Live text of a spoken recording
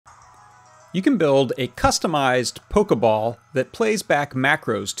You can build a customized Pokéball that plays back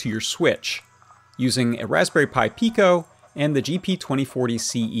macros to your Switch using a Raspberry Pi Pico and the GP2040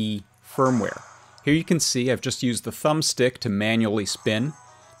 CE firmware. Here you can see I've just used the thumbstick to manually spin.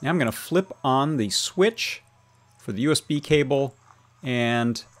 Now I'm going to flip on the switch for the USB cable,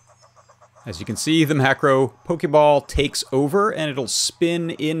 and as you can see, the Macro Pokéball takes over and it'll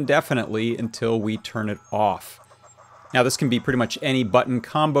spin indefinitely until we turn it off. Now this can be pretty much any button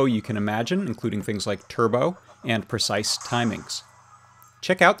combo you can imagine, including things like turbo and precise timings.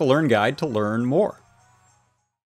 Check out the Learn Guide to learn more.